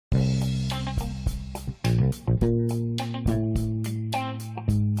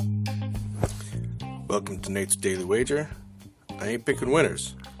Welcome to Nate's Daily Wager. I ain't picking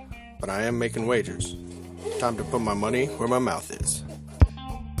winners, but I am making wagers. Time to put my money where my mouth is.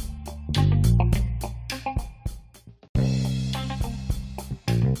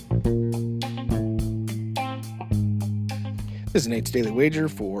 This is Nate's Daily Wager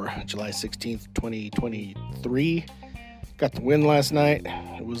for July 16th, 2023. Got the win last night.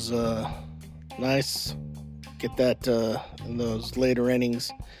 It was nice. Get that in those later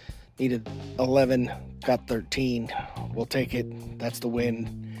innings. Needed 11, got 13. We'll take it. That's the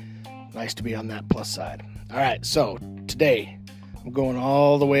win. Nice to be on that plus side. All right, so today I'm going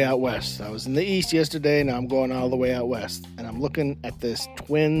all the way out west. I was in the east yesterday. Now I'm going all the way out west. And I'm looking at this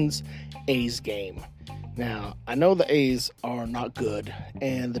Twins-A's game. Now, I know the A's are not good,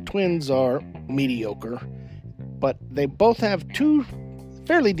 and the Twins are mediocre, but they both have two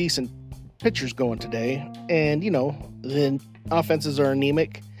fairly decent pitchers going today, and, the offenses are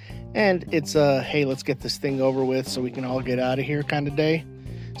anemic, and it's hey, let's get this thing over with so we can all get out of here kind of day.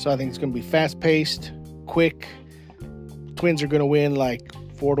 So I think it's going to be fast-paced, quick. Twins are going to win like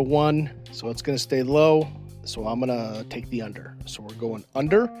 4-1, so it's going to stay low, so I'm going to take the under. So we're going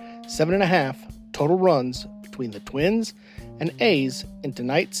under 7.5 total runs between the Twins and A's in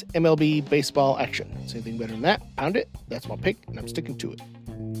tonight's MLB baseball action. So anything better than that, pound it. That's my pick, and I'm sticking to it.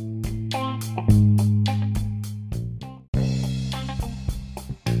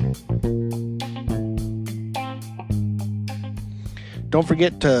 Don't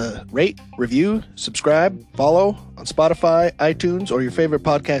forget to rate, review, subscribe, follow on Spotify, iTunes, or your favorite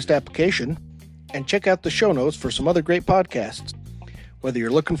podcast application, and check out the show notes for some other great podcasts. Whether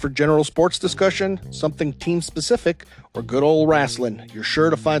you're looking for general sports discussion, something team-specific, or good old wrestling, you're sure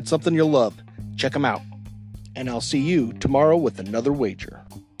to find something you'll love. Check them out. And I'll see you tomorrow with another wager.